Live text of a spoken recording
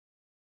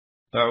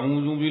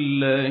أعوذ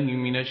بالله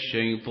من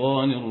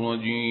الشيطان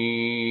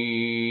الرجيم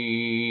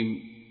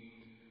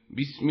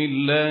بسم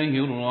الله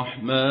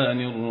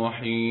الرحمن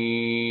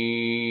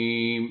الرحيم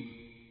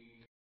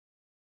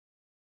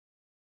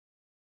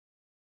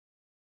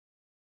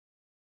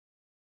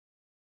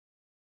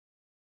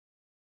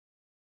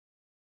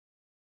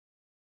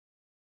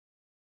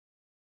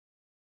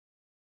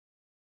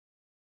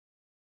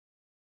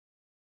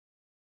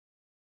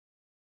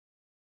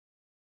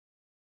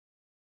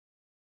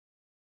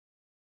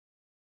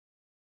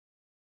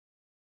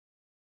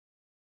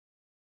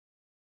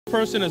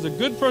Person as a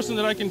good person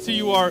that I can see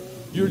you are,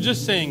 you're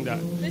just saying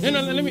that.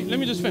 Let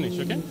me just finish,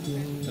 okay?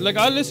 Like,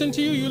 I'll listen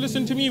to you, you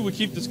listen to me, we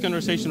keep this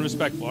conversation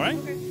respectful, all right?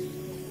 Okay.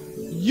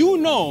 You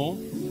know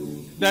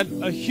that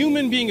a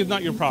human being is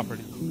not your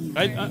property,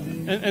 right?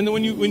 And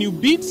when you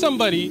beat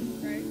somebody,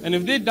 and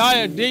if they die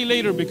a day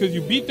later because you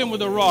beat them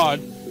with a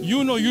rod,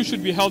 you know you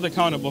should be held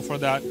accountable for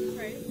that.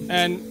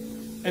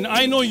 And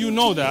I know you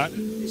know that,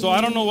 so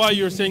I don't know why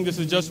you're saying this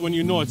is just when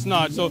you know it's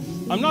not. So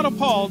I'm not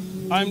appalled,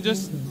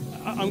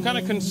 I'm kind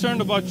of concerned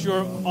about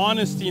your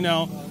honesty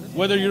now,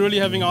 whether you're really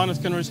having an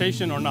honest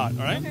conversation or not,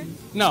 all right? Okay.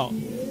 Now,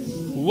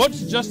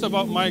 what's just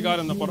about my God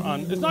in the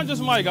Quran? It's not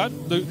just my God,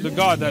 the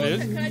God that is.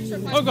 Can I just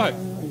reply? Oh, go ahead.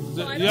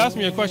 So you asked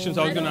me a question,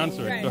 so I was going to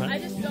answer it. Go ahead. I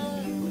just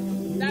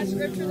don't, that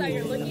scripture that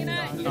you're looking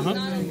at is not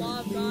a law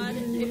of God.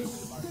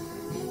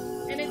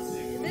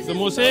 The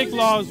Mosaic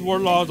laws were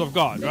laws of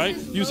God, right?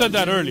 You said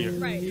that earlier.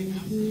 Right.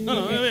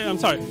 No, wait, I'm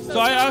sorry.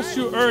 So I asked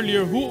you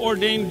earlier who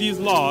ordained these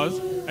laws,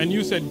 and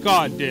you said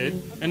God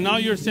did, and now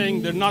you're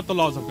saying they're not the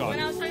laws of God. When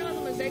I was talking about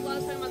the Mosaic law, I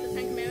was talking about the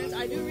Ten Commandments,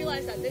 I do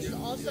realize that this is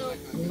also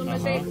the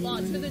Mosaic law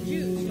to the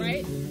Jews,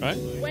 right? Right.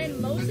 When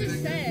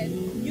Moses said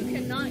you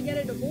cannot get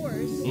a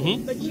divorce,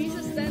 but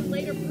Jesus then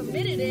later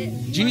permitted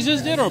it.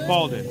 Jesus did or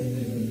Paul did?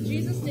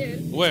 Jesus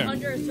did. Where?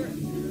 Under a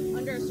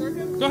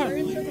circumstance. Go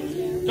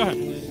ahead. Go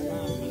ahead.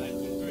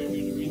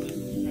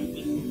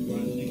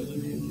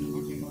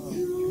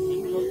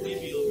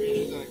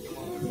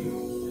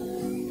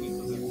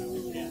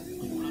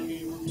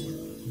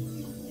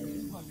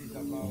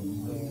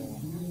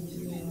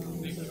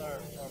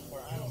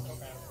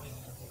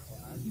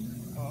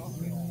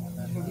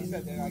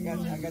 I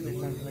got the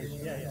translation.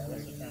 Yeah,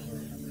 that's the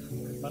translation.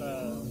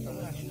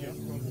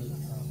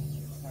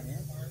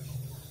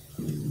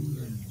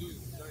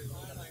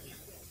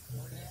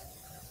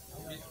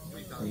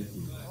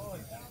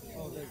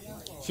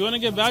 If you want to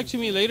get back to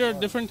me later at a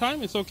different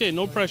time, it's okay.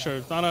 No pressure.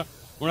 It's not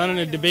we're not in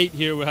a debate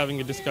here. We're having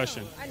a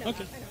discussion. I know.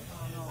 Okay.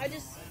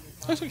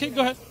 That's okay.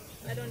 Go ahead.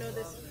 I don't know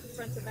this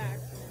front to back.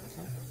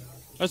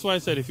 That's why I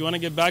said if you want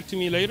to get back to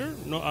me later,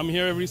 no, I'm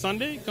here every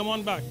Sunday. Come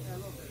on back.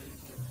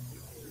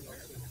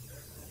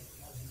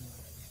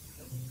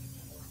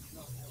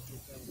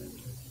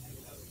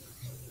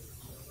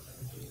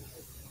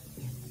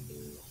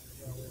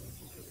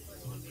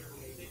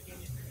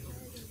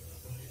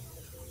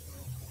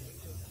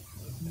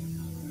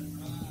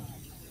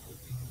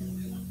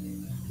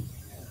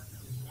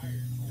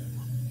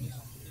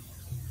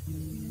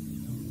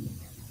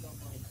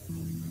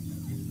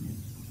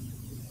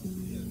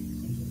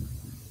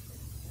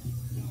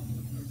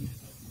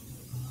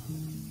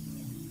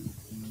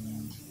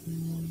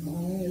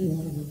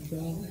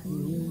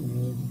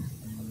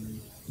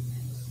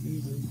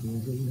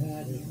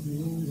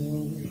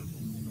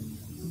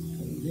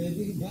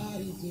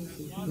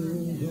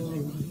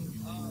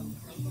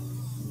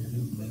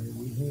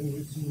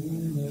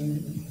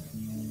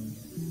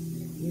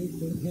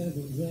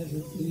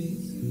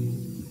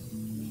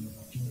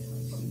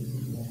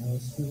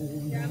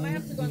 Yeah, I might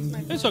have to go into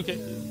my phone. It's okay.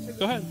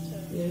 Go ahead.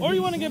 Or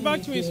you want to get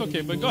back to me, it's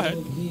okay, but go ahead.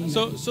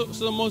 So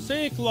the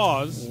Mosaic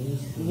laws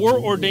were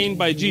ordained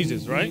by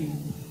Jesus, right?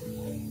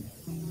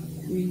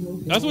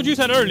 That's what you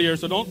said earlier,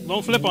 so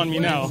don't flip on me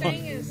now. What I'm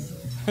saying is,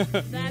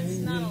 that's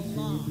not a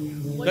law.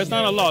 That's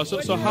not a law.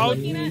 So how?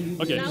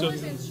 Okay, that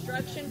was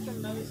instruction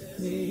from Moses.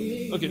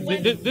 Okay,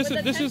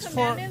 this is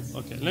for.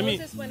 Okay, let me.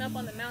 Moses went up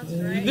on the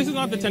mountain, right? This is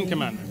not the Ten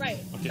Commandments. Right.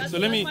 Okay, that's, so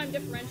let me. That's why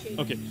I'm differentiating.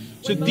 Okay,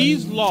 so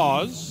these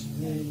laws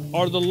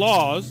are the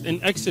laws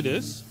in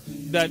Exodus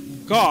that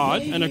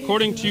God, and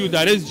according to you,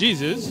 that is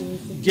Jesus,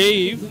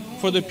 gave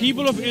for the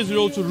people of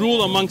Israel to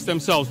rule amongst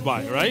themselves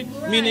by, right?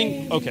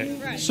 Meaning,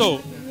 okay, so.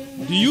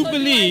 Do you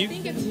believe? I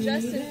think it's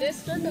just in this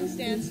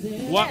circumstance.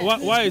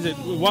 Why is it?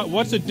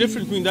 What's the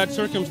difference between that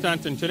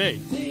circumstance and today?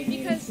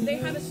 Because they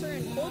have a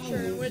certain culture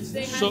in which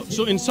they have.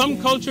 So in some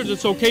cultures,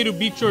 it's okay to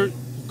beat your.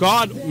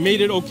 God made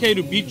it okay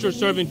to beat your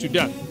servant to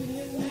death.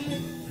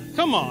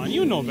 Come on,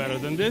 you know better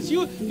than this.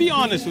 You be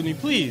honest with me,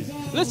 please.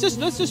 Let's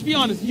just be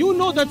honest. You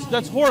know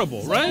that's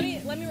horrible, so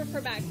right? Let me refer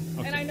back,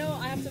 and I know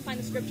I have to find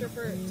a scripture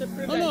to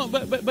prove. No,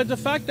 but the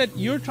fact that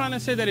you're trying to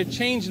say that it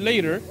changed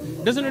later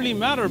doesn't really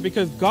matter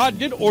because God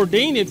did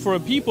ordain it for a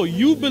people.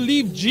 You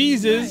believe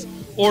Jesus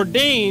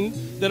ordained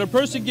that a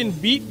person can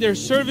beat their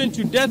servant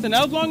to death, and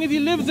as long as he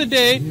lives a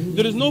day,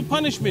 there is no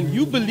punishment.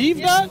 You believe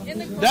that?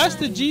 That's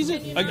the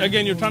Jesus.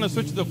 Again, you're trying to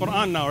switch to the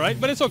Quran now, right?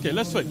 But it's okay.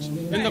 Let's switch.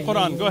 In the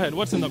Quran, go ahead.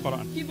 What's in the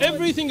Quran?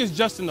 Everything is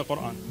just in the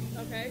Quran.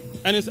 Okay. Okay.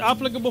 And it's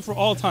applicable for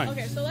all time.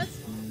 Okay, so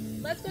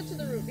let's go to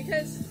the root,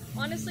 because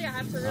honestly, I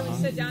have to really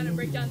sit down and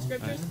break down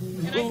scriptures.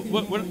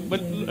 And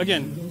But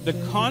again, the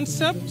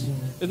concept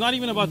is not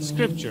even about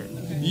scripture.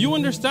 You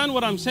understand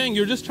what I'm saying?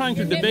 You're just trying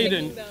to You're debate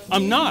nitpicking, it. though.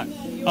 I'm not.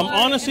 I'm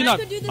honestly and I not.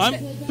 could do this I'm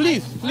to-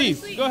 please,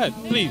 honestly, go ahead,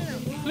 no, please,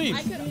 I please.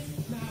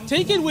 could,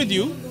 Take it with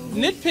you,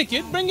 nitpick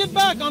it, bring it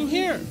back. I'm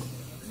here.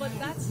 but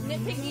that's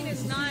nitpicking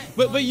is not.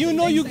 But you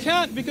know you fix it.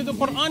 can't because the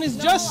Quran is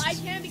No, just. I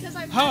can, because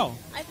How?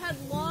 I've had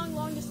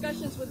long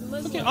discussions with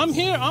Muslims. Okay, I'm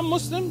here. I'm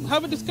Muslim.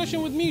 Have a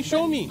discussion with me.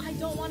 Show me. I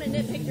don't want to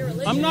nitpick your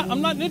religion.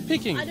 I'm not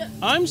nitpicking. I don't-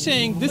 I'm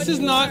saying But you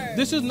are.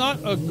 this is not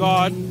a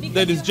God Because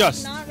that you is have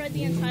just. not read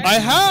the entire. I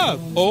have.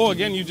 Oh,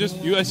 again,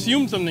 you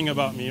assumed something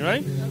about me,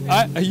 right?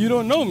 You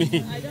don't know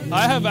me.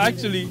 I have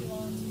actually.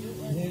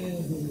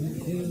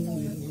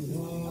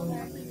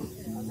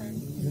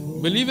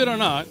 Believe it or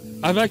not,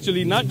 I've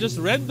actually not just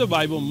read the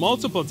Bible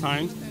multiple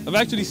times. I've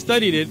actually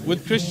studied it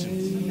with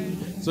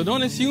Christians. So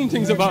don't assume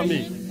things about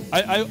me.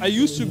 I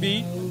used to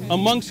be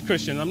amongst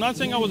Christians. I'm not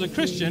saying I was a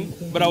Christian,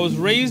 but I was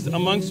raised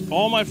amongst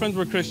all my friends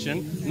were Christian.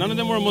 None of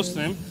them were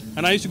Muslim,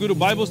 and I used to go to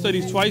Bible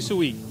studies twice a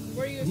week.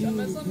 Were you a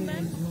Muslim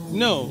then?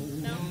 No.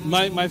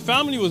 No. My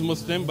family was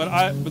Muslim, but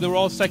they were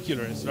all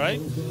secularists, right?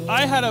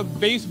 I had a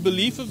base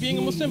belief of being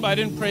a Muslim, but I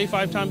didn't pray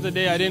 5 times a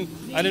day. I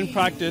didn't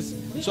practice,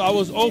 so I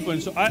was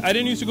open. So I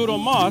didn't used to go to a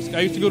mosque.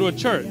 I used to go to a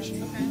church,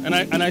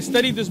 and I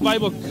studied this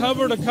Bible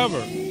cover to cover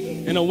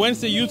in a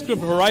Wednesday youth group,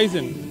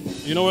 Horizon.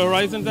 You know where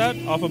Horizon's at?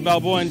 Off of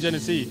Balboa and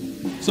Genesee.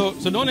 So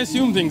don't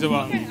assume things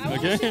about me, I won't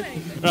okay? assume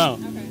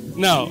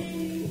anything. Now,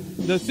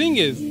 the thing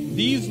is,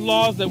 these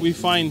laws that we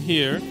find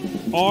here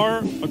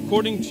are,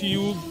 according to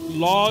you,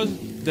 laws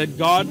that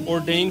God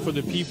ordained for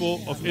the people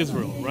of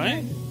Israel,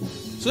 right?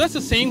 So that's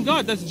the same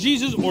God. That's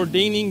Jesus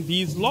ordaining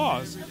these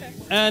laws.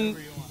 And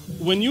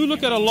when you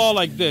look at a law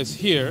like this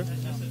here,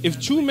 if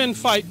 2 men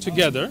fight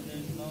together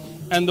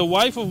and the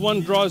wife of one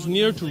draws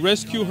near to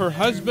rescue her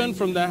husband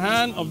from the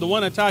hand of the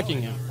one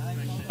attacking him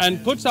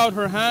and puts out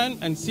her hand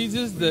and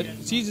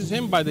seizes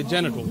him by the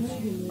genitals,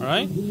 all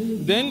right?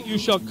 Then you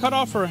shall cut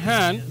off her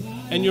hand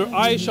and your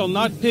eye shall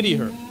not pity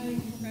her.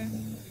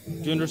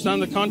 Do you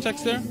understand the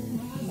context there?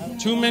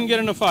 2 men get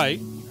in a fight.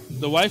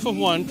 The wife of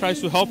one tries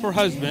to help her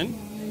husband.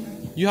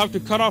 You have to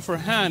cut off her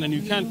hand and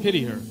you can't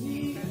pity her.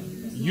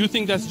 You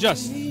think that's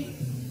just.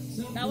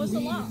 That was the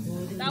law.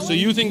 So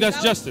you think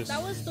that's justice?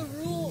 That was the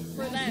rule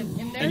for them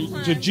in their And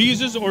time. so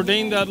Jesus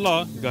ordained that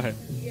law. Go ahead.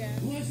 Yeah.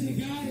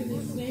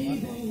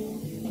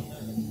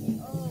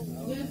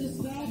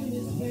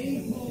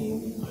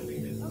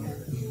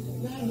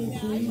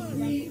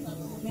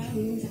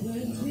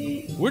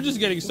 We're just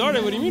getting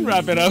started. What do you mean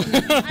wrap it up? I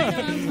know,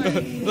 I'm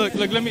sorry. look,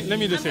 let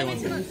me just say one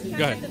Can I thing. check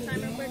Go ahead. the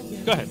time real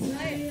quick? Go ahead.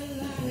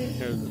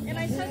 And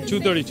I said the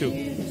 2:32. same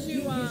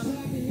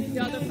thing to the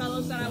other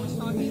fellows that I was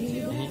talking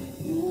to.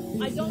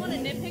 I don't want to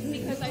nitpick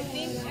because I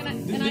think,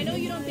 and I know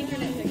you don't think you're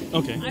nitpicking.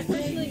 Okay. I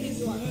personally think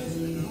you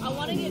are. I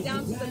want to get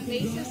down to the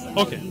basis of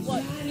Okay.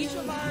 what each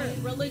of our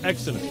religions.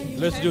 Excellent.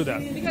 Let's do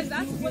that. Because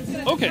that's what's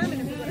going to Okay. determine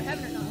if we go to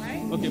heaven or not,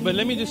 right? Okay, but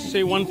let me just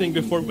say one thing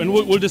before, and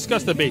we'll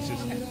discuss the basis.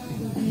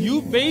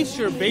 You base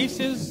your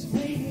basis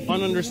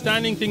on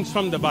understanding things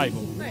from the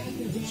Bible. Right.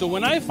 So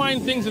when I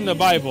find things in the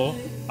Bible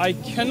I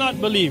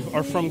cannot believe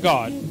are from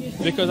God,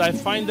 because I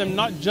find them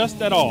not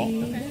just at all,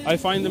 I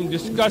find them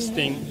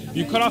disgusting.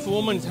 You cut off a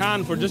woman's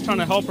hand for just trying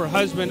to help her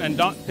husband and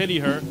not pity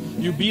her.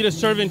 You beat a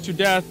servant to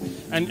death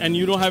and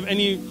you don't have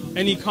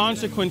any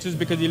consequences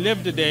because he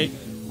lived a day.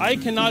 I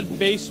cannot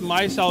base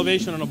my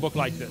salvation on a book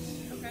like this.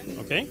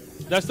 Okay?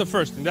 That's the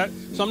first thing.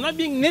 So I'm not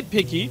being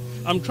nitpicky.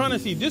 I'm trying to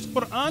see this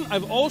Quran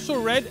I've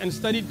also read and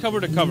studied cover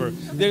to cover.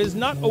 There is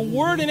not a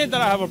word in it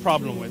that I have a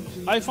problem with.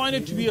 I find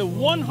it to be a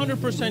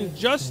 100%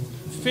 just,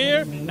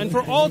 fair, and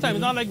for all time.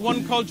 It's not like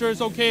one culture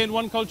is okay and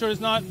one culture is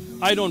not.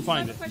 I don't I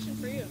find have a it. question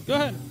for you. Go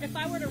ahead. If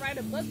I were to write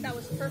a book that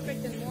was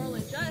perfect and moral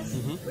and just,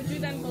 Mm-hmm. would you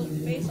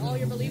then base all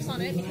your beliefs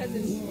on it because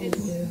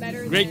it's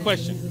better? Great than,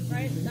 question.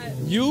 Right.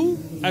 You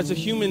as a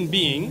human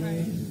being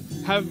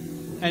have,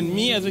 and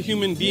me as a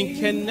human being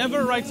can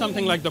never write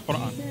something like the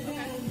Quran.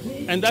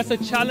 And that's a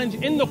challenge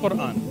in the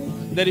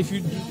Quran. That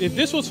if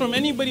this was from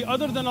anybody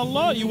other than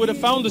Allah, you would have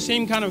found the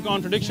same kind of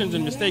contradictions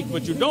and mistakes,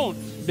 but you don't,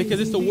 because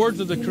it's the words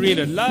of the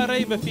Creator. La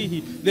rayba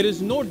fihi. There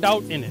is no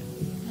doubt in it.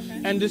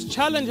 And this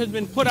challenge has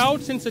been put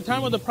out since the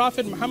time of the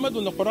Prophet Muhammad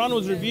when the Quran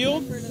was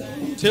revealed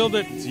till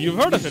you've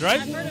heard of it,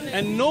 right?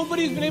 And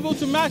nobody's been able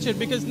to match it,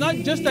 because not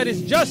just that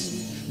it's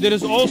just, there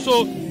is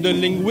also the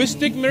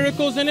linguistic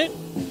miracles in it.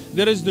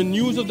 There is the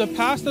news of the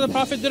past that the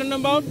Prophet didn't know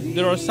about.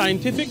 There are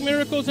scientific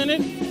miracles in it.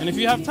 And if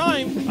you have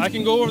time, I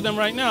can go over them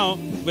right now.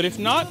 But if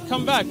not,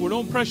 come back. We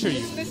don't pressure you.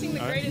 It's missing the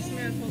greatest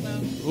miracle,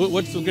 though.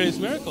 What's the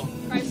greatest miracle?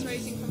 Christ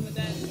raising from the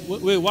dead.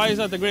 Wait, why is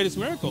that the greatest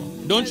miracle?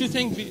 Don't you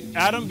think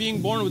Adam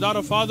being born without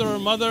a father or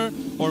mother,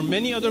 or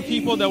many other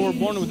people that were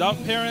born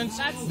without parents,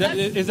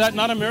 is that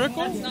not a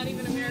miracle? That's not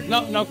even a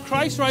miracle. Now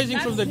Christ rising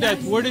from the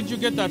dead, where did you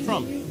get that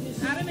from?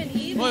 Adam and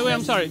Eve. Wait,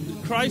 I'm sorry.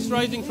 Christ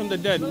rising from the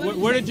dead,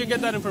 where did you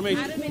get that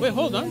information? Wait,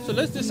 hold on. So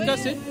let's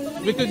discuss it.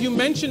 because you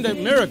mentioned a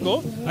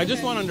miracle. I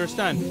just want to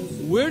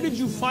understand, where did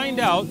you find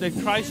out that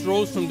Christ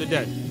rose from the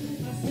dead?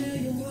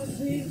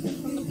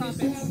 From the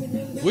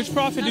prophets. Which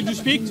prophet did you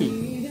speak to?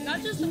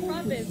 Not just the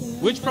prophets.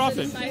 Which but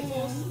prophet? The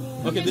disciples.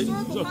 Okay,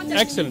 Historical so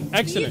context. excellent,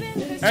 excellent,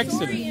 Even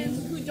excellent.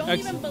 historians who don't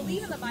Excellent. even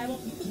believe in the Bible,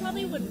 who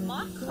probably would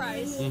mock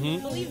Christ,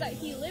 believe that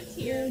he lived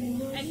here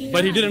and he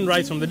But he died. didn't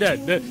rise from the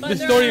dead. The But there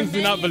historians are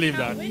do not many believe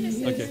that.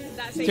 eyewitnesses Okay.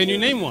 that say Can you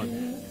he name lived.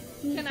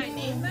 one? Can I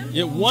name them?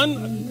 Yeah,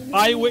 one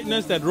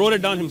eyewitness that wrote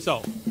it down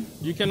himself.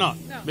 You cannot,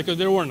 No. because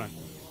there were none.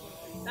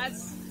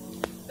 That's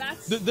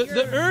The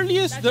your-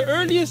 earliest that's the your-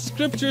 earliest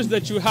scriptures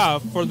that you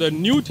have for the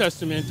New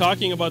Testament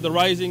talking about the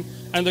rising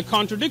and the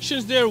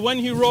contradictions there, when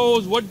he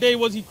rose, what day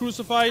was he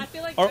crucified, I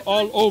feel like- are I feel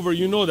all like- over.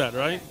 You know that,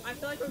 right? I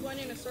feel like we're going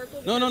in a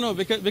circle. No,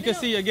 because You know,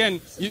 see,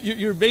 again,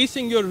 you're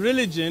basing your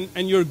religion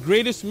and your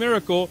greatest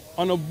miracle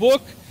on a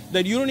book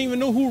that you don't even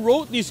know who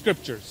wrote these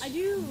scriptures. I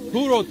do.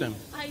 Who wrote them?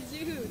 I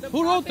do. The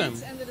Who wrote them?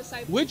 prophets and the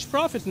disciples. Which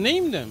prophets?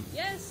 Name them.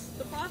 Yes,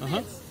 the prophets.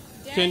 Uh-huh.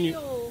 Can you-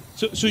 Daniel.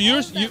 So you're all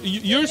of them.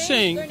 you're Their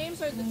saying. names, their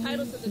names are the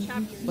titles of the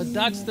chapters. But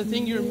that's the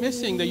thing you're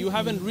missing that you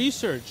haven't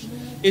researched.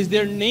 Is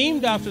they're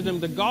named after them.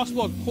 The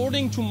gospel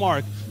according to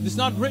Mark. It's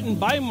not written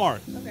by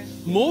Mark. Okay.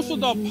 Most of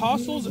the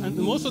apostles and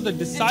most of the And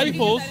where do you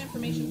disciples get that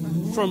information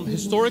from? from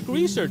historic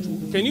research.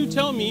 Can you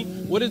tell me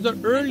what is the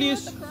Who wrote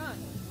earliest? the Quran?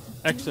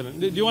 Excellent.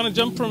 Do you want to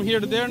jump from here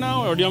to there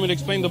now, or do you want me to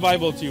explain the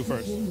Bible to you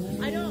first?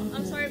 I don't.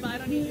 I'm sorry, but I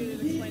don't need you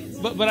to explain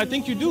it. But I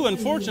think you do,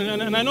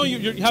 unfortunately. And I know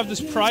you have this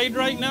pride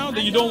right now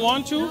that you don't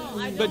want to. No,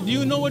 I But don't. do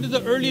you know what is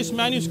the earliest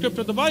manuscript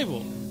of the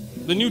Bible?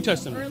 The New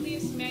Testament.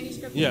 Earliest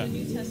manuscript Yeah. of the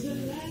New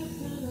Testament.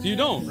 So you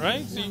don't,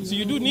 right? So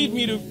you do need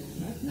me to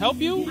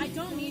help you? I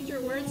don't need your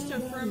words to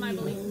affirm my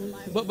belief in the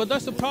Bible. But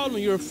that's the problem.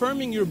 You're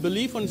affirming your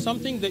belief on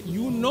something that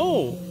you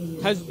know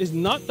is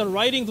not the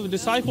writings of the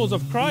disciples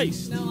of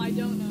Christ. No, I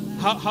don't know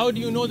that. How do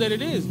you know that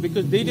it is?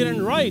 Because they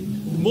didn't write.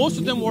 Most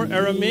of them were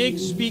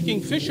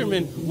Aramaic-speaking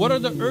fishermen. What are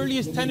the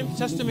earliest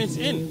testaments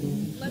in?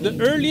 The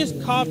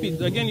earliest copies.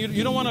 Again,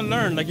 you don't want to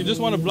learn. Like you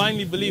just want to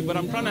blindly believe. But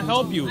I'm trying to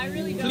help you. I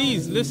really don't.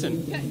 Please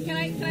listen. Can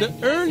I The say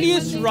one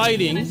earliest thing?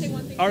 writings Can I say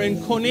one thing? are in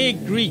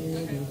Koine Greek.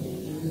 Okay.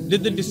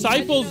 Did the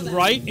disciples that.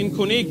 write in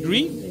Koine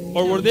Greek,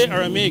 or were they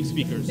Aramaic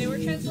speakers? They were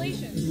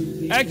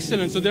translations.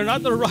 Excellent. So they're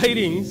not the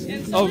writings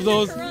And so of is the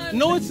those. Quran.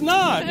 No, it's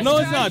not. No,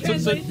 it's There are not.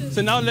 translations.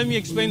 So now let me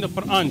explain the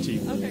Quran to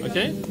you. Okay, go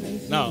Okay?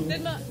 ahead. Now,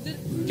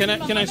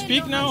 Can I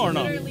speak now or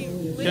no?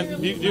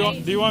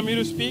 Do you want me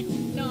to speak?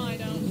 No, I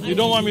don't. You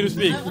don't want me to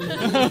speak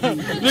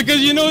because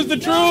you know it's the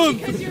No, truth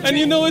because you're and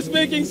you very- know it's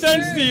making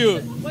sense to you.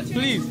 What's your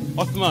Please,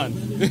 Othman.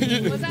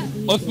 What's that?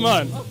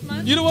 Othman.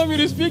 Othman? You don't want me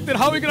to speak, then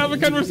how are we gonna have a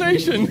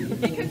conversation?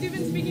 Because you've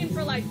been speaking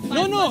for like 5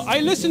 No, plus I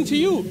listen to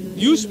you.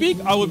 You speak,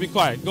 I will be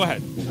quiet. Go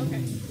ahead.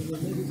 Okay.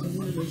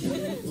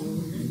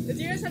 Do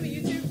you guys have a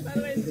YouTube, by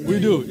the way? We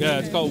do. Yeah,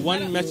 it's Okay. called I One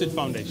don't- Message I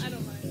Foundation.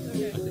 don't mind.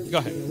 Okay. Go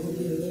ahead.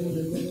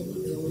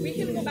 We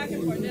can go back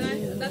and forth.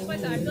 And that's why I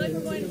said I feel like we're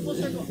going full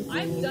circle.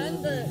 I've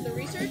done the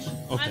research.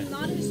 Okay. I'm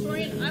not a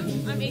historian.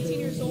 I'm 18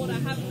 years old. I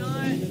have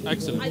not.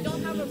 Excellent. I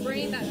don't have a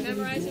brain that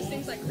memorizes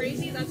things like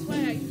crazy. That's why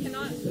I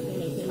cannot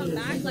come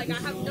back. Like I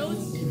have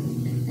notes,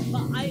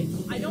 but I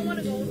don't want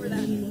to go over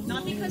that.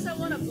 Not because I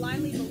want to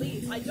blindly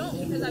believe. I don't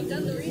because I've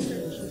done the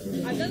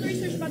research. I've done the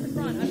research about the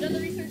Quran. I've done the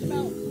research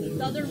about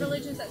the other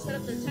religions that set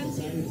up their 10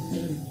 series.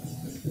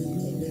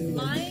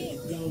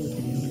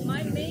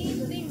 My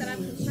main thing that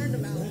I'm concerned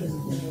about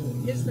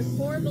is the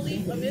core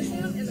belief of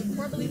Islam and the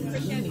core belief of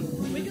Christianity.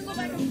 We can go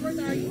back and forth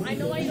and argue. I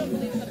know why you don't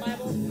believe in the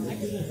Bible.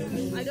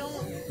 I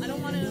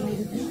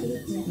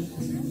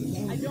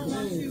don't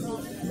want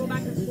to go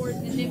back and forth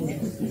and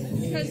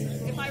nitpick. Because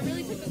if I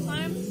really took the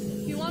time,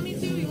 if you want me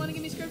to, you want to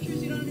give me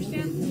scriptures you don't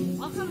understand,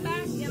 I'll come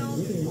back and I'll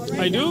write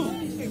I them do.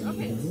 down.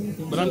 Okay.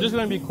 But I'm just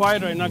gonna be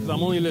quiet right now because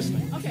I'm only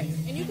listening. Okay,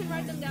 and you can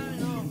write them down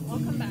and I'll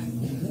come back.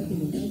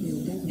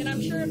 And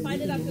I'm sure if I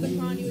did that for the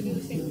Quran, you would do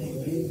the same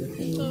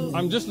thing. So,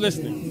 I'm just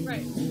listening.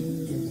 right.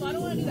 So I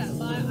don't want to do that,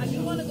 but I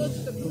do want to go to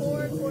the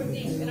core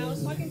thing. And I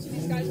was talking to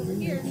these guys over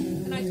here,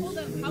 and I told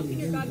them, how can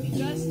your God be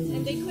just?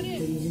 And they couldn't,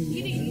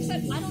 he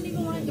said, I don't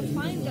even want to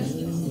define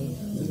justice.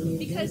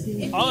 Because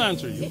if I'll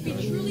answer you. If you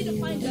truly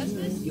define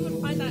justice, you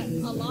would find that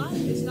Allah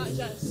is not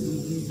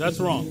just. That's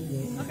wrong.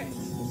 Okay.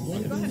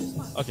 Go ahead,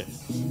 respond. Okay.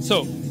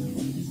 So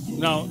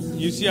now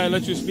you see I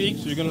let you speak,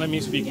 so you're gonna let me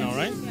speak now,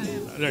 right? Yeah,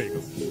 yeah. There you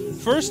go.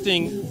 First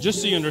thing,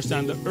 just so you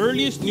understand, the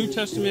earliest New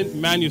Testament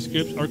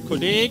manuscripts are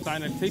Codex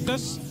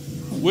Sinaiticus,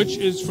 which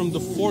is from the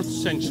 4th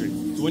century.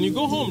 So when you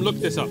go home, look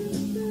this up.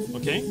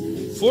 Okay?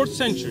 4th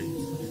century.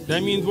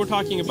 That means we're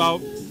talking about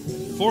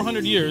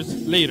 400 years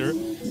later,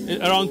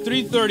 around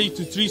 330 to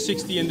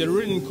 360, and they're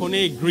written in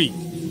Koine Greek.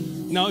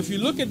 Now, if you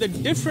look at the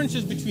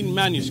differences between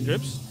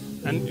manuscripts,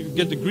 and you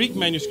get the Greek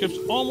manuscripts,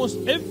 almost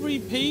every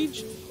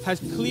page has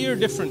clear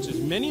differences.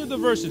 Many of the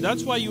verses,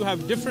 that's why you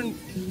have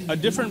a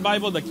different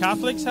Bible the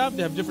Catholics have,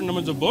 they have different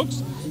numbers of books,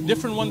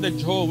 different one that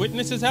Jehovah's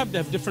Witnesses have, they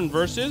have different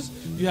verses.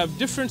 You have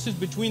differences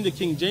between the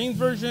King James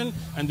Version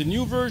and the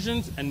new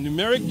versions and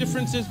numeric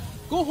differences.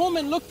 Go home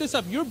and look this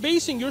up. You're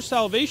basing your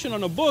salvation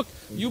on a book.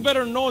 You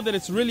better know that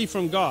it's really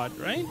from God,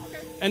 right?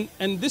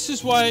 And this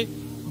is why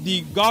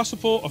the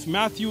Gospel of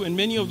Matthew and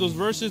many of those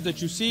verses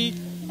that you see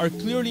are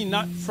clearly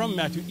not from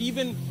Matthew.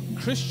 Even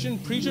Christian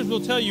preachers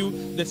will tell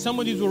you that some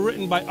of these were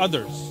written by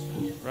others,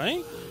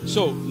 right?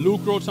 So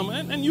Luke wrote some,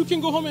 and you can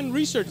go home and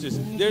research this.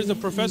 There's a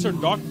professor,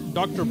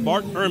 Dr.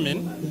 Bart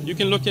Ehrman. You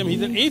can look him.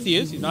 He's an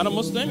atheist. He's not a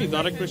Muslim. He's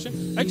not a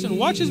Christian. Excellent.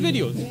 Watch his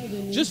videos.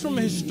 Just from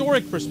a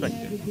historic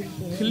perspective.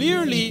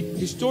 Clearly,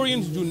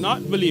 historians do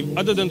not believe,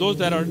 other than those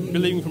that are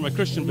believing from a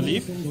Christian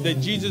belief,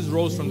 that Jesus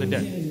rose from the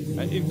dead.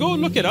 Right? Go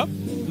look it up.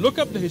 Look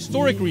up the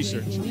historic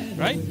research,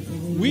 right?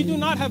 We do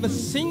not have a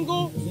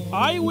single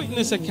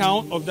eyewitness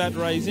account of that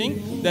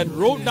rising that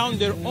wrote down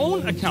their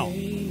own account.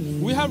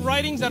 We have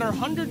writings that are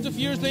hundreds of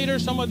years later,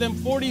 some of them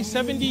 40,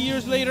 70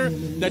 years later,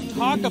 that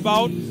talk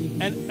about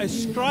and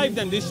ascribe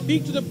them. They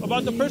speak to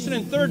about the person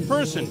in third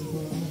person.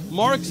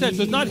 Mark said,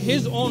 so it's not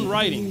his own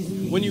writings.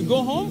 When you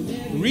go home,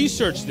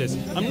 research this.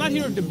 I'm not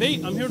here to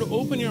debate. I'm here to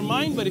open your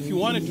mind, but if you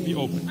want it to be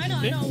open. I know,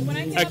 okay? I know. When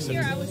I came Excellent.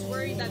 up here, I was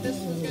worried that this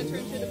was going to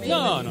turn to debate.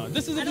 No.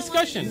 This is a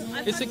discussion.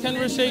 It's a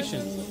conversation.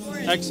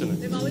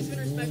 Excellent. They've always been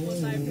respectful,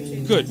 so I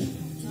appreciate it.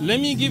 Good. Let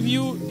me give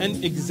you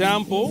an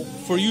example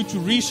for you to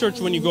research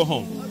when you go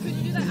home. Oh, could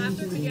you do that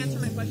after? Could you answer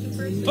my question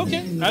first?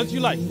 Okay, as you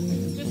like.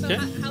 Just so Okay,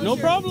 how no is your,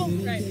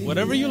 problem. Right.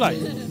 Whatever you like.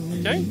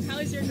 Okay? How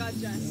is your God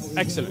just?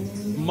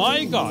 Excellent.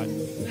 My God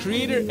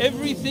created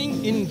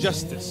everything in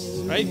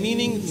justice, right?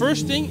 Meaning,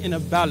 first thing, in a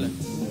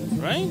balance,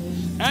 right?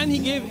 And He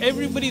gave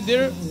everybody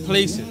their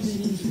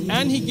places.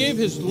 And He gave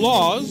His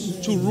laws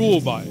to rule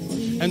by.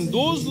 And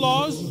those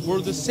laws were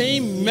the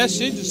same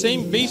message, the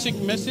same basic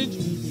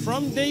message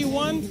from day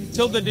one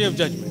till the day of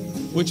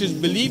judgment, which is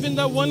believe in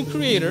that one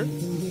Creator,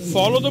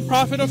 follow the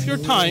prophet of your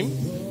time,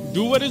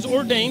 do what is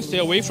ordained, stay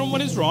away from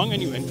what is wrong,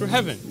 and you enter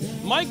heaven.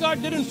 My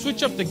God didn't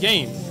switch up the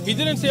game. He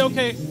didn't say,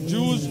 okay,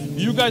 Jews,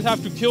 you guys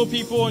have to kill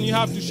people and you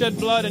have to shed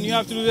blood and you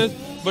have to do this.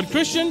 But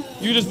Christian,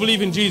 you just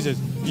believe in Jesus.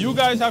 You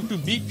guys have to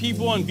beat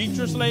people and beat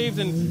your slaves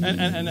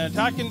and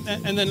attack,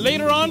 and then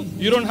later on,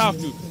 you don't have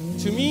to.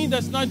 To me,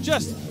 that's not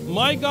just.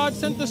 My God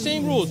sent the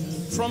same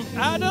rules. From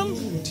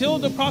Adam till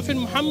the Prophet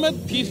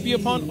Muhammad, peace be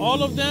upon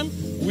all of them,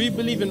 we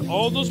believe in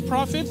all those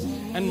prophets,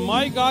 and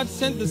my God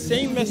sent the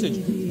same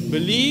message.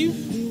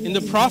 Believe in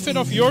the prophet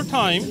of your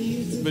time,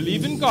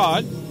 believe in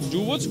God,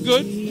 do what's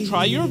good,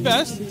 try your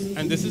best,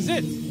 and this is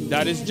it.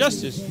 That is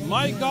justice.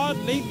 My God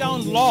laid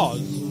down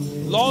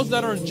laws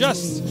that are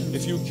just.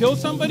 If you kill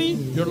somebody,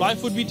 your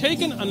life would be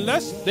taken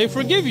unless they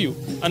forgive you,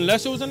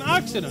 unless it was an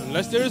accident,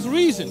 unless there is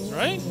reasons,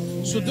 right?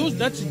 So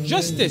that's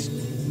justice.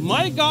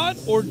 My God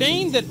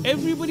ordained that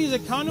everybody is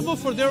accountable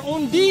for their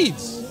own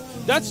deeds.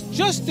 That's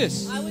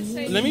justice. I would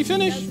say. Let me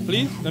finish,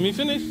 please. Let me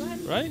finish.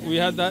 Right? We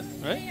had that,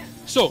 right? Yeah.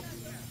 So,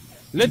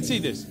 let's see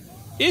this.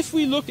 If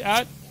we look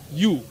at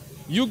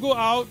you go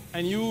out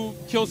and you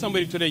kill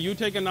somebody today. You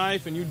take a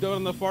knife and you do it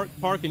in the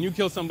park and you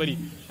kill somebody.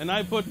 And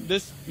I put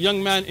this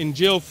young man in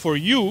jail for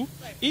you,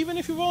 even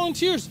if he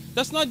volunteers.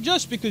 That's not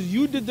just because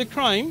you did the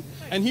crime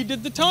and he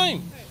did the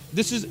time.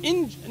 This is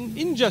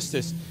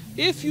injustice.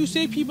 If you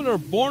say people are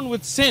born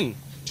with sin,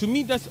 to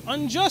me that's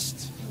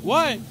unjust.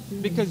 Why?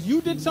 Because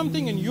you did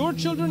something and your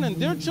children and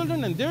their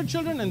children and their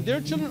children and their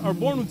children are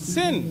born with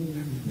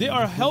sin. They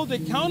are held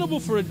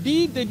accountable for a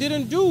deed they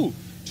didn't do.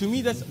 To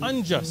me that's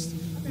unjust.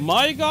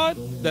 My God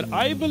that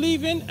I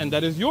believe in, and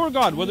that is your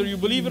God, whether you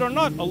believe it or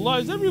not, Allah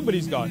is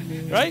everybody's God,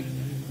 right?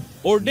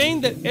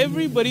 Ordained that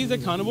everybody is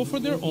accountable for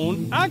their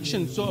own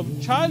actions. So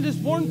a child is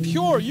born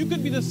pure. You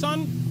could be the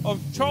son of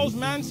Charles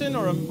Manson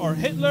or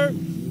Hitler,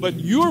 but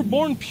you're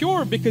born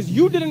pure because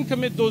you didn't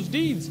commit those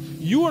deeds.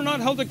 You are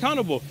not held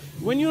accountable.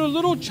 When you're a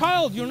little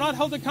child, you're not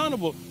held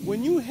accountable.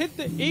 When you hit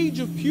the age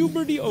of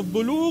puberty, of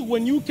bulugh,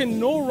 when you can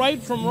know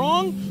right from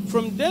wrong,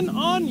 from then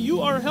on,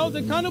 you are held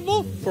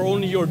accountable for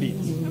only your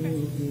deeds. Okay.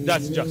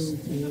 That's just.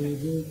 Okay.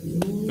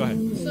 Go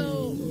ahead.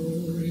 So,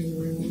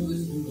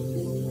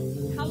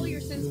 how will your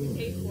sins be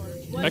paid for?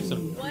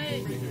 Excellent. What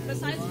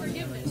besides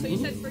forgiveness? So you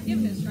said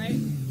forgiveness, right?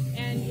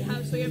 And you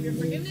have your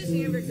forgiveness and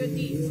you have your good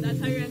deeds. That's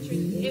how you're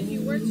entering. If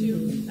you were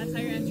to, that's how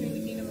you're entering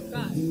the kingdom of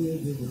God.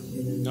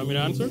 You want me to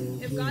answer?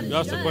 If God is You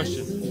asked just, the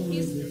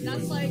question.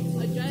 that's like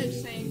a judge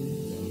saying,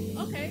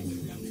 "Okay,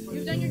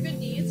 you've done your good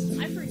deeds.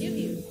 I forgive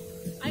you.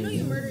 I know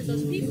you murdered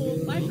those people,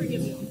 but I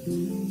forgive you."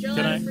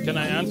 Can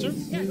I answer?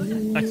 Yeah, go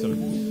ahead.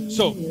 Excellent.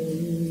 So,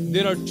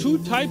 there are two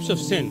types of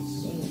sins.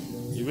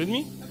 You with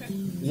me? Okay.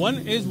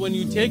 One is when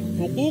you take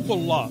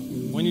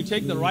huququllah, when you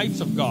take the rights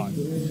of God.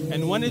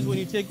 And one is when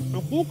you take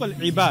huquq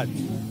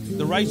al-ibad,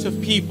 the rights of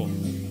people.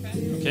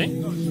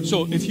 Okay?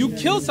 So, if you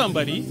kill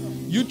somebody,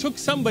 you took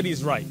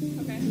somebody's right.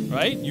 Okay.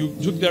 Right? You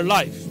took their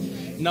life.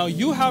 Now,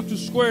 you have to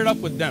square it up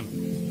with them.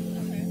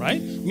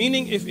 Right?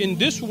 Meaning, if in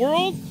this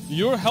world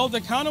you're held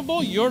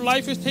accountable, your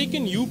life is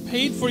taken, you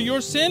paid for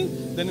your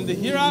sin, then in the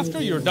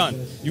hereafter you're done.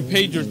 You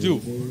paid your due.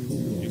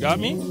 You got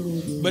me?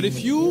 But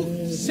if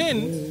you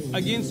sin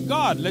against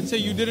God, let's say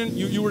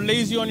you were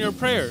lazy on your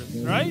prayers,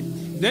 right?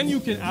 Then you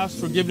can ask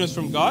forgiveness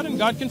from God and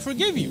God can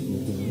forgive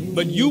you.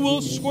 But you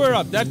will square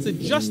up. That's the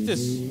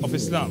justice of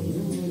Islam.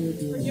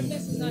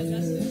 Forgiveness is not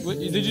justice.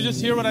 Did you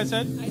just hear what I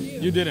said? I do.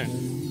 You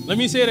didn't. Let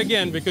me say it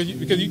again because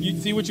you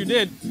see what you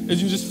did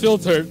is you just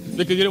filtered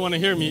because you didn't want to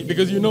hear me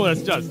because you know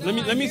that's just. No,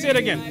 let me say it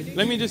again.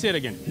 Let me just say it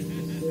again.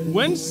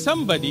 When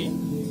somebody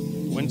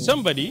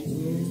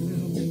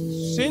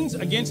sins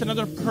against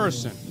another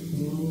person,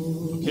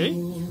 okay,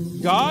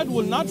 God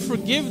will not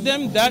forgive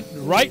them that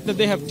right that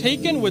they have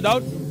taken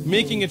without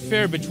making it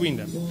fair between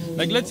them.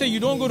 Like let's say you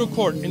don't go to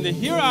court. In the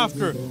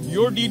hereafter,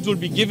 your deeds will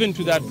be given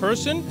to that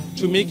person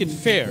to make it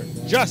fair,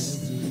 just.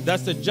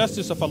 That's the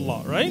justice of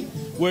Allah, right?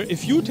 Where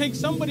if you take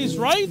somebody's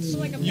rights,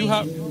 like a you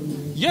have,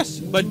 yes,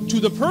 but to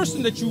the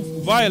person that you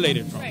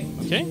violated from, Right.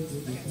 okay?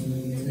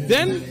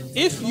 Then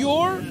if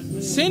your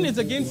sin is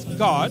against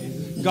God,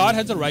 God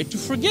has a right to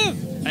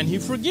forgive, and He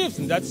forgives,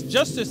 and that's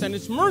justice and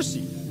it's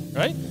mercy,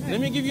 right? Let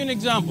me give you an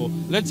example.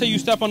 Let's say you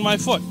step on my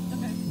foot,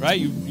 right?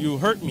 You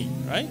hurt me,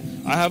 right?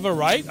 I have a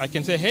right. I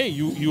can say, hey,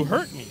 you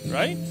hurt me,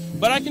 right?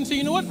 But I can say,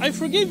 you know what? I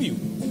forgive you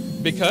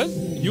because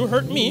you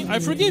hurt me. I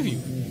forgive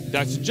you.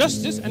 That's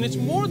justice, and it's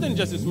more than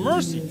justice,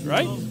 mercy,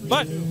 right?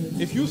 But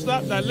if you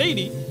slap that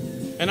lady,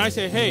 and I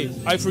say, hey,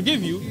 I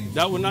forgive you,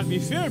 that would not be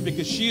fair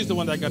because she is the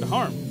one that got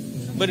harmed.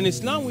 But in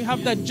Islam, we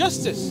have that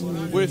justice,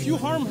 where if you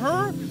harm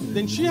her,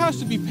 then she has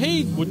to be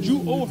paid what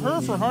you owe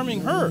her for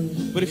harming her.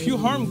 But if you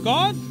harm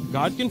God,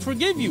 God can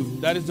forgive you.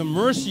 That is the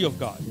mercy of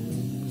God.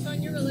 So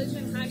in your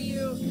religion, how do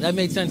you... That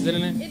made sense,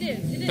 didn't it? It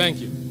is. Thank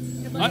you.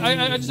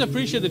 I just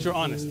appreciate that you're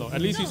honest, though. At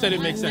least you said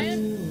it makes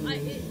sense.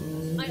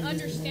 I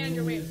understand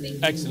your way of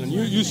thinking. Excellent.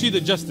 You see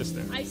the justice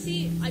there. I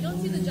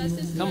don't see the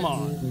justice. Come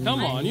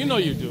on. You know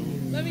you do.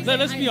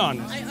 Let's be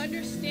honest. I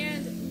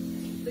understand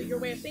your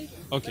way of thinking.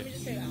 Okay. Let me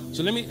just say that.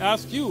 So let me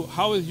ask you,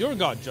 how is your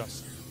God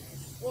just?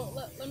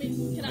 Well, I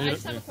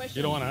just have a question.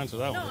 You don't want to answer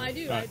that No, one? I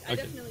do. Right, I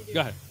definitely do.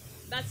 Go ahead.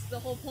 That's the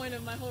whole point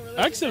of my whole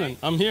religion. Excellent.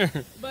 Right? I'm here.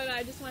 But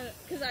I just want to,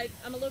 because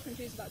I'm a little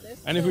confused about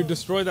this. And if we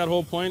destroy that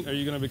whole point, are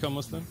you going to become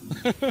Muslim?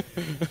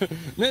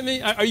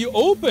 Are you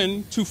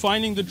open to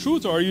finding the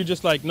truth, or are you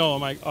just like, no,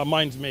 my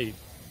mind's made?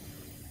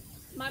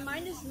 My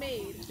mind is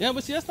made. Yeah,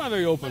 but see, that's not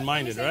very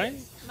open-minded, Let me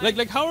say right? this.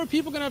 Like, how are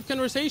people going to have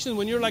conversations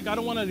when you're like, I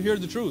don't want to hear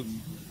the truth?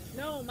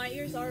 No, my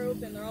ears are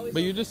open. They're always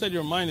But you open. just said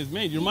your mind is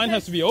made. Your mind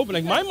has to be open.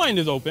 Like, my mind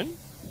is open.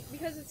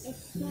 Because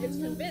it's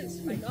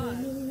convinced by God.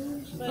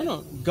 But No.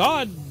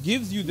 God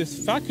gives you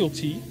this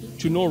faculty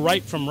to know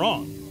right from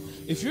wrong.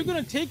 If you're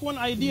going to take one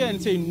idea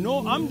and say,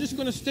 no, I'm just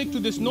going to stick to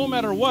this no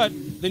matter what,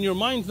 then your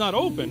mind's not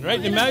open,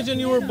 right? Imagine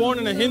you were born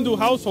in a Hindu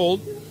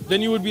household,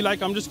 then you would be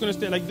like, I'm just going to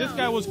stay. Like, this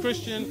guy was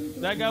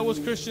Christian, that guy was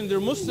Christian. They're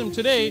Muslim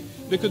today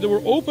because they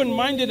were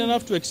open-minded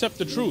enough to accept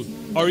the truth.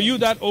 Are you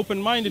that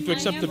open-minded to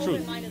accept the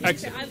truth? open-minded.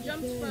 Excellent. I've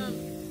jumped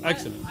from...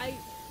 Excellent. I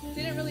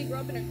didn't really grow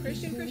up in a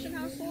Christian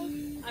household.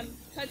 I'm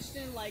touched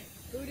in like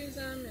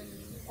Buddhism and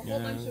a whole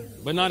bunch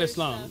of... But not other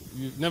Islam. stuff.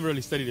 You've never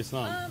really studied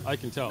Islam. I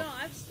can tell. No,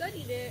 I've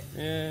studied it.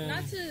 Yeah.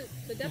 Not to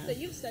the depth that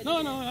you've studied No,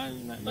 it.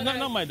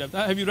 not my depth.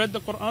 Have you read the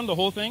Quran, the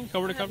whole thing,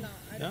 cover to I have cover? not.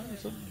 I Yeah, don't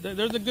so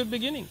there's a good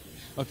beginning.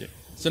 Okay,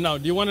 so now,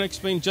 do you want to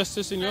explain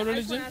justice in your I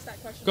just religion? want to ask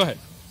that question. Go ahead.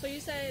 So you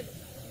said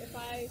if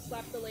I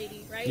slap the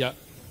lady, right? Yeah.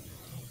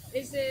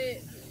 Is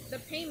it the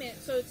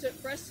payment? So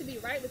for us to be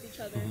right with each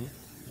other,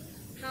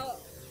 Mm-hmm. how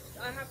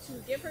I have to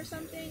give her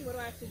something? What do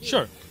I have to do?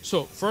 Sure.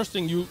 So first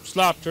thing, you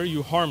slapped her,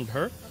 you harmed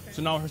her. Okay.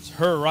 So now it's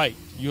her right.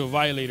 You have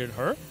violated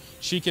her.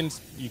 She can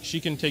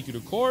take you to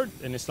court.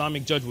 An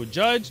Islamic judge would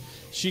judge.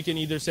 She can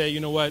either say, you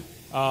know what,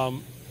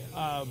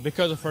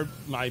 because of her,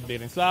 my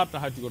getting slapped, I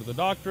had to go to the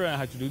doctor. I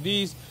had to do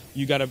these.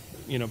 You gotta,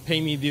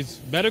 pay me these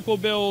medical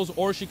bills.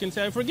 Or she can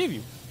say, I forgive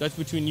you. That's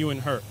between you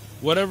and her.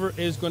 Whatever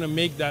is going to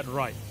make that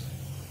right.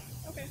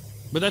 Okay.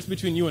 But that's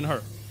between you and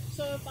her.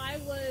 So if I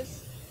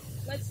was,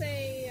 let's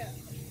say,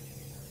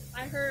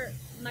 I hurt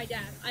my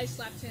dad, I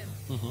slapped him.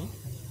 Mm-hmm.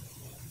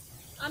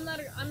 I'm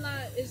not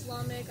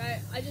Islamic.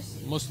 I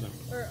just Muslim.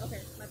 okay,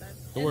 my bad.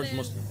 The And word's then-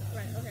 Muslim.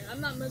 Right. Okay. I'm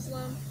not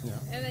Muslim. Yeah.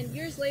 And then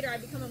years later, I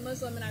become a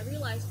Muslim, and I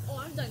realize, oh,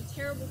 I've done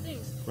terrible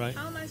things. Right.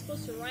 How am I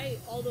supposed to right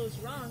all those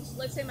wrongs?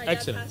 Let's say my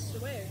Excellent. dad passed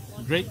away. a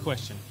long Great time ago.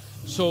 question.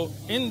 So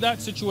in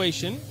that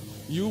situation,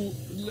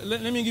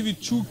 let me give you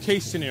two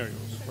case scenarios,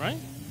 right?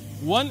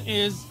 One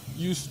is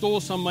you stole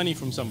some money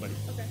from somebody,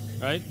 Okay.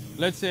 right?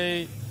 Let's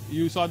say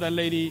you saw that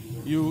lady,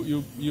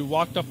 you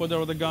walked up with her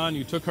with a gun,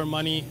 you took her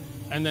money,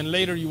 and then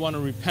later you want to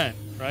repent,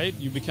 right?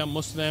 You become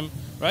Muslim,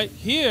 right?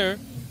 Here,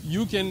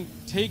 you can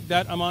take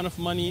that amount of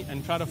money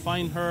and try to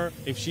find her,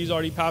 if she's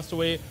already passed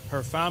away,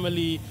 her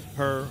family,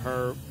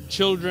 her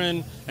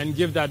children, and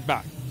give that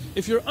back.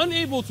 If you're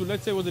unable to,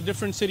 let's say it was a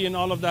different city and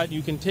all of that,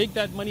 you can take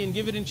that money and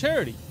give it in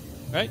charity,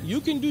 right?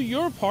 You can do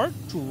your part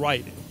to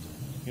right it.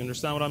 You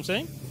understand what I'm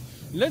saying?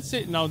 Let's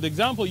say, now the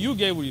example you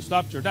gave where you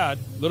slapped your dad,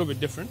 a little bit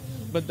different,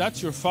 but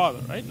that's your father,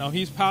 right? Now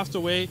he's passed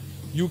away,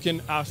 you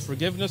can ask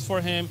forgiveness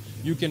for him,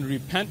 you can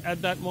repent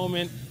at that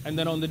moment, and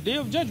then on the day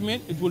of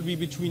judgment, it will be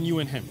between you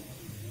and him,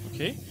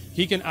 okay?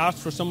 He can ask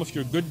for some of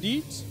your good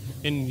deeds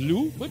in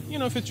lieu, but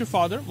if it's your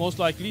father, most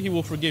likely he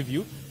will forgive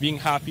you, being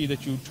happy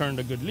that you turned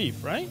a good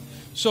leaf, right?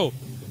 So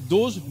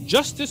those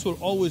justice will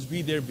always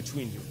be there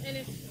between you. And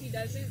if he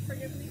doesn't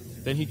forgive me,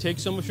 Then he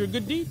takes some of your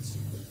good deeds.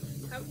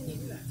 how can you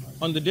do that?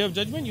 On the day of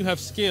judgment, you have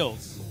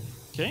scales.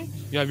 Okay?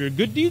 You have your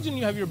good deeds and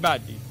you have your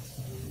bad deeds.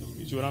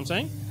 You see what I'm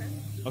saying?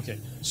 Okay.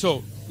 So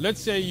let's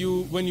say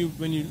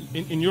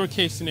in your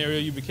case scenario,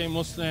 you became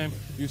Muslim,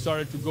 you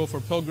started to go for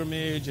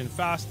pilgrimage and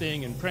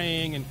fasting and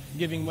praying and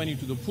giving money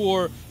to the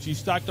poor. So you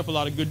stacked up a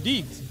lot of good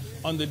deeds.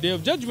 On the day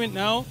of judgment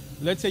now,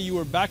 let's say you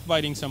were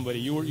backbiting somebody,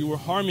 you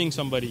were harming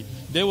somebody.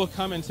 They will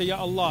come and say, Ya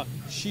Allah,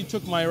 she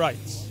took my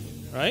rights.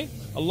 Right?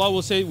 Allah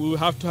will say, we will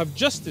have to have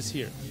justice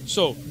here.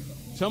 So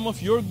some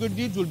of your good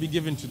deeds will be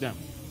given to them.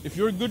 If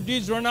your good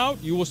deeds run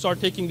out, you will start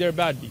taking their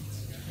bad deeds.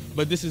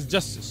 But this is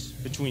justice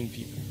between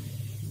people.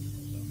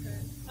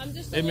 I'm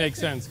just. It makes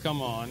sense.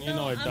 Come on, you No,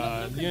 know it I'm a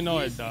little does. You know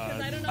it confused because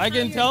does. I don't know I how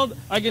can you're- tell.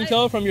 I can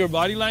tell from your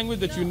body language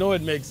that you No. know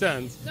it makes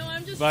sense. No,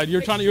 I'm just. But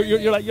you're trying to.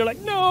 extremely- You're like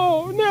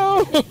no.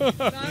 No,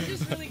 I'm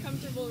just really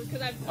comfortable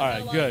because I've All had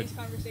right, a lot good. of these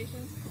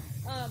conversations.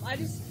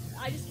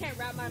 I just can't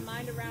wrap my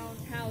mind around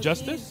how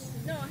Justice?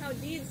 how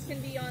deeds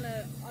can be on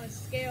a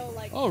scale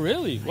like. Oh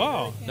really? I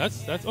Wow. really can't,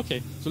 That's yeah.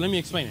 okay. So let me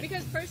explain it.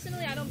 Because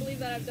personally, I don't believe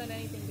that I've done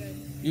anything good.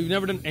 You've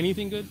never done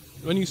anything good.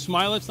 When you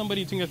smile at somebody,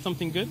 you think that's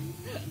something good.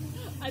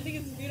 I think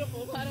it's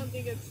beautiful, but I don't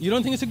think it's. You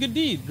don't think it's a good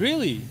deed,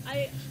 really.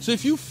 I So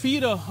if you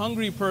feed a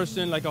hungry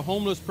person, like a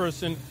homeless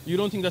person, you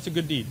don't think that's a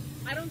good deed.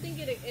 don't think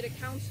it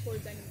accounts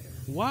towards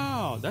anything.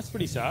 Wow, that's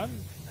pretty sad.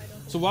 I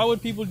don't So why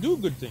would people do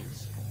good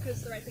things? because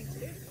it's the right thing to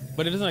do.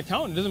 But it doesn't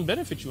account. It doesn't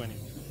benefit you any.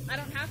 I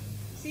don't have.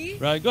 See.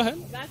 Right? Go ahead.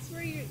 That's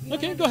where you.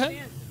 Okay, don't go ahead.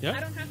 understand. Yeah. I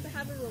don't have to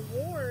have a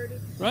reward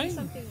to Right. do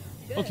something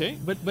good. Okay,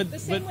 but The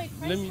same way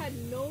let Christ me. had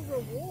no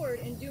reward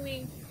in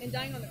doing and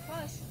dying on the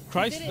cross. he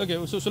Christ. did it-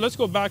 Okay, so let's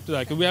go back to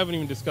that because we haven't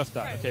even discussed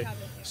that. Right, we Okay,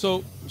 haven't.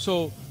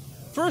 so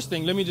first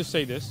thing, let me just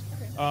say this,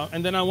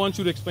 and then I want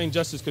you to explain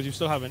justice because you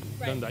still haven't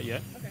Right. done that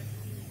yet. Okay.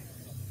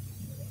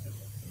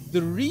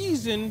 The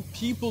reason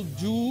people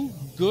do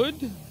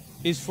good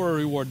is for a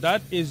reward.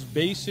 That is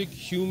basic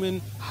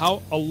human,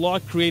 how Allah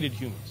created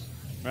humans,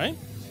 right?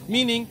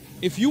 Meaning,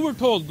 if you were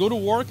told go to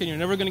work and you're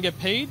never going to get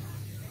paid,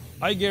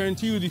 I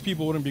guarantee you these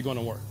people wouldn't be going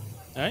to work,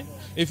 right?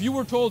 If you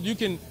were told you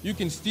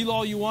can steal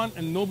all you want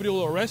and nobody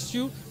will arrest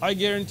you, I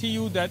guarantee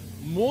you that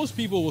most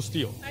people will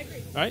steal. I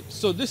agree. Right?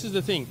 So this is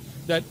the thing,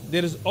 that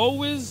there is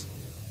always,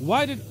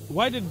 why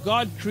did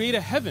God create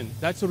a heaven?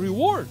 That's a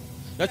reward.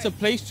 That's a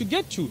place to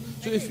get to.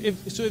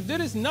 So if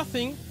there is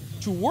nothing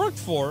to work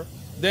for,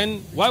 then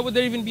why would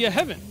there even be a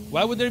heaven?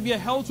 Why would there be a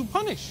hell to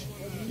punish?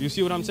 You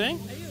see what I'm saying?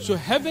 So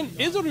heaven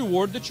is a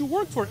reward that you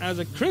work for. As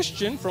a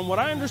Christian, from what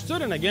I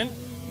understood, and again,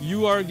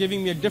 you are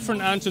giving me a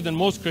different answer than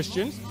most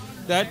Christians,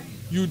 that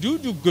you do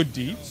good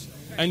deeds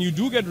and you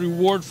do get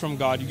reward from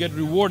God. You get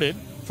rewarded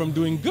from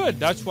doing good.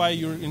 That's why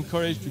you're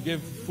encouraged to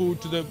give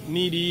food to the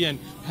needy and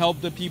help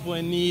the people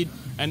in need,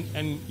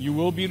 and you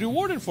will be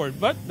rewarded for it.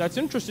 But that's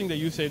interesting that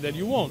you say that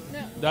you won't.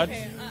 No, That's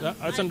okay,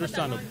 that's I put that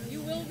understandable. wrong.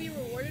 You will be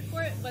rewarded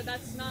for it, but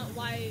that's not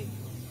why.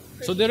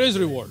 So there is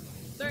reward.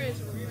 There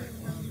is a reward.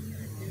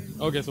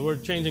 Okay, so we're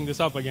changing this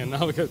up again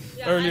now because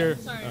Yeah, earlier.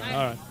 Sorry, all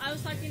right. I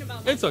was talking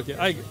about. It's okay.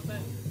 But,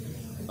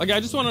 Okay, I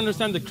just want to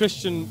understand the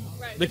Christian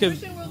right. because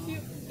the Christian worldview,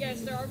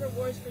 yes, there are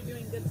rewards for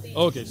doing good things.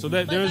 okay, so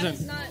there But that isn't.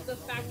 is not the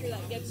factor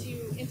that gets you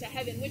into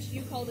heaven, which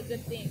you call the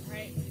good thing,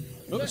 right?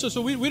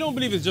 So we don't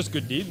believe it's just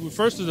good deeds.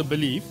 First is a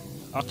belief,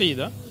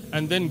 aqidah,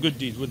 and then good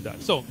deeds with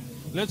that. So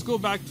let's go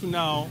back to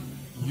now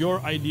your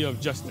idea of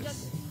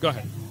justice. Go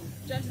ahead.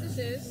 Justice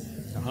is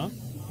Uh-huh.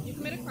 you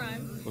commit a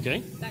crime, Okay.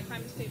 that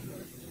crime is paid for.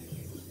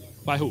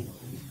 By who?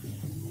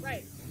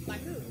 Right. By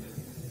who?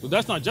 So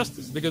that's not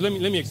justice because let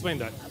me explain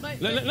that. But-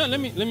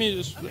 Let me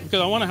just because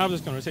I want to have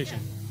this conversation.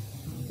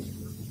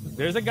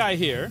 There's a guy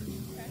here.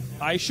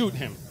 I shoot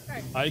him.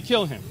 Right. I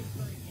kill him.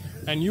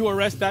 And you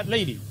arrest that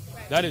lady.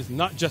 Right. That is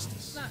not justice.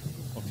 It's not.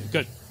 Okay,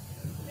 good.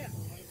 Yeah.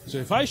 So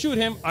if I shoot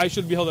him, I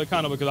should be held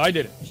accountable because I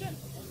did it. Should.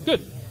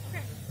 Good.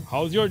 Okay.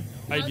 How's your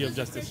How idea of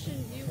does justice? a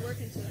Christian view work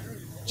into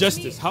that?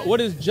 Justice. Let me-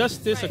 What is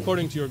justice right.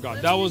 according to your God?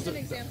 Let That me was use the, an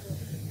example.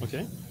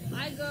 okay.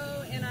 I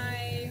go and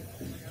I.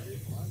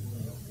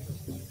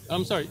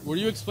 I'm sorry. Were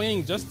you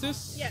explaining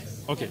justice?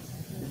 Yes. Okay.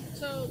 yes.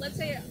 So let's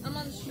say I'm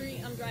on the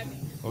street, I'm driving.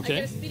 Okay.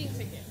 I get a speeding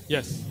ticket.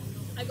 Yes.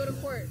 I go to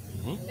court.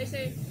 Mhm. They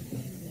say,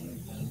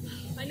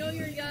 I know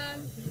you're young.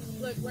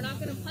 Look, we're not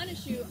going to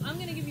punish you. I'm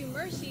going to give you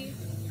mercy.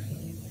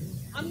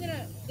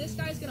 This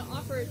guy's going to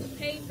offer to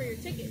pay for your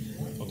ticket.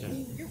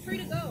 Okay. You're free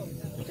to go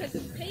because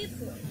it's paid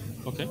for.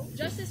 Okay.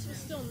 Justice was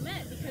still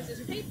met because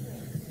it's paid for.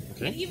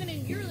 Okay. And even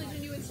in your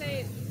religion, you would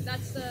say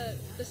that's the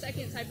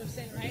second type of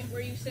sin, right?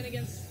 Where you sin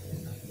against,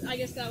 I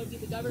guess that would be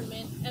the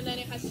government, and then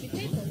it has to be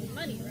paid for with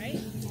money, right?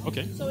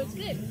 Okay. So it's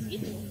good. It's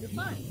equal. You're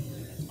fine.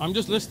 I'm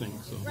just listening.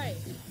 So. Right.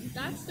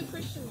 That's the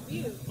Christian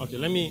view. Okay.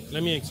 Let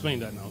me explain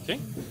that now. Okay.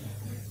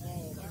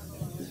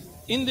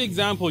 In the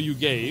example you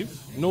gave,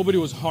 nobody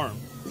was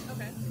harmed,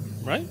 Okay.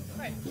 right?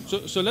 Right.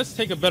 So let's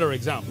take a better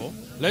example.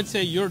 Let's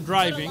say you're But a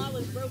driving. law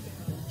was broken.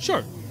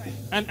 Sure. Right.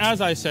 And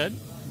as I said,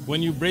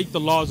 when you break the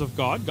laws of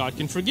God, God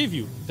can forgive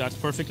you. That's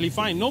perfectly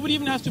fine. Nobody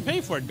even has to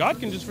pay for it. God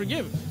can just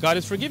forgive. God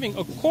is forgiving.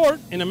 A court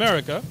in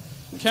America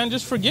can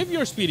just forgive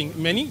your speeding.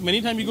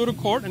 Many times you go to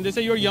court and they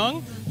say you're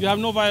young, you have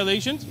no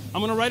violations,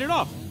 I'm going to write it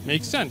off.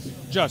 Makes sense.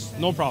 Just,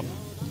 no problem.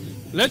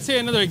 Let's say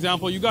another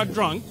example, you got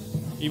drunk,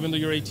 even though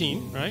you're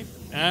 18, right?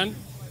 And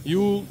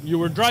you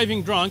were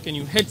driving drunk and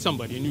you hit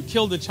somebody and you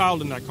killed a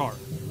child in that car.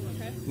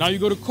 Okay. Now you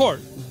go to court.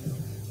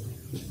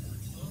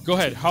 Go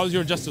ahead. How's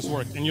your justice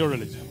work in your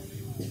religion?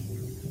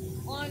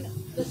 On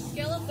the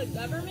scale of the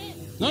government?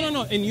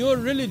 No. In your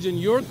religion,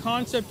 your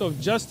concept of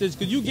justice,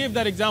 because you gave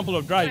that example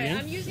of driving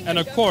Right, I'm using and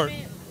the a court.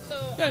 government,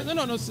 so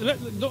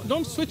Yeah, no.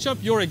 Don't switch up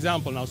your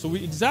example now. So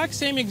we exact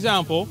same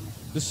example.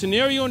 The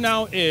scenario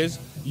now is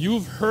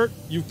you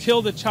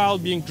killed a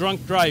child being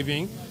drunk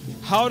driving.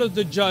 How does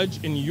the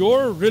judge in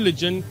your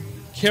religion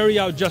carry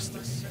out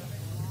justice?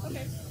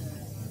 okay.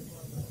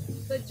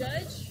 The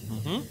judge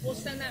will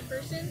send that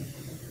person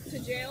to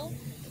jail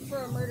for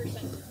a murder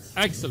sentence.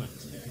 Excellent.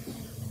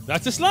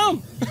 That's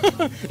Islam.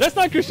 That's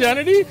not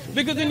Christianity.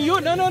 Because in you,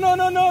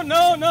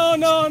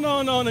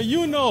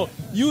 no.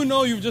 You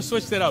know you've just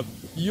switched it up.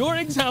 Your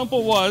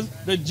example was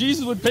that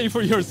Jesus would pay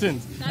for your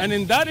sins. And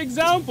in that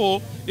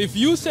example, if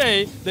you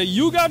say that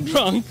you got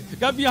drunk,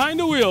 got behind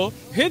the wheel,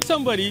 hit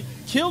somebody,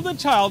 killed a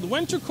child,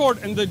 went to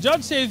court, and the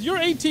judge says, you're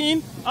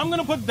 18, I'm going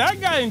to put that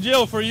guy in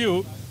jail for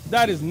you,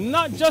 that is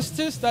not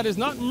justice, that is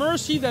not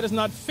mercy, that is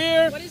not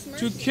fair. What is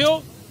mercy? To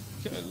kill.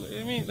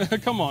 I mean,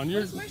 come on. What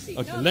is mercy?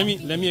 Okay, No,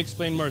 let me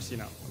explain mercy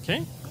now, okay?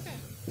 Okay.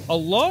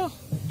 Allah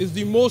is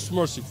the most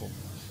merciful.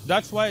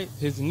 That's why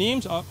His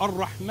names are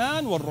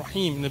Ar-Rahman wa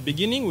Ar-Rahim. In the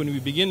beginning, when we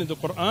begin in the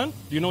Quran,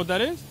 do you know what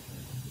that is?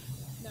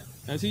 No.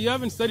 And see, you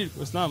haven't studied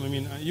Islam. I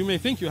mean, you may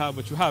think you have,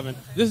 but you haven't.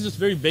 This is just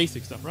very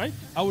basic stuff, right?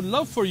 I would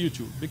love for you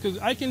to, because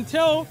I can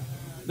tell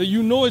that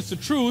you know it's the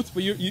truth,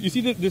 but you see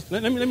this.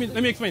 Let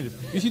me explain this.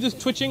 You see this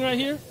twitching right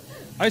here?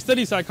 I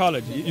study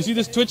psychology. You see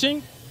this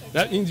twitching?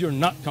 That means you're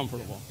not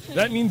comfortable.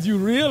 That means you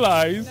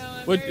realize. No,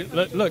 I'm what,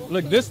 very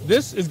look.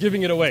 This is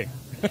giving it away.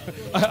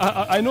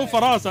 I know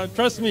Farasa.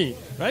 Trust me,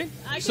 right?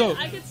 I So,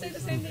 could say the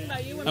same thing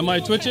about you. When am I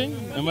people twitching?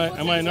 say- Am when I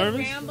people say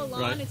nervous? ramble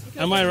on, Right. it's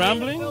because Am I they're trying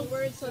to rambling? fill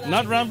words so that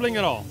not I rambling can-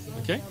 at all.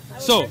 Okay. I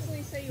would So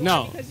personally say you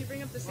now. are because you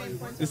bring up the same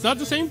points. It's not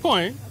the same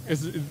point.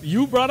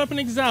 You brought up an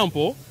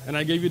example, and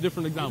I gave you a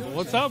different example.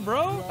 What's up,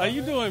 bro? How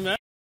you doing, man?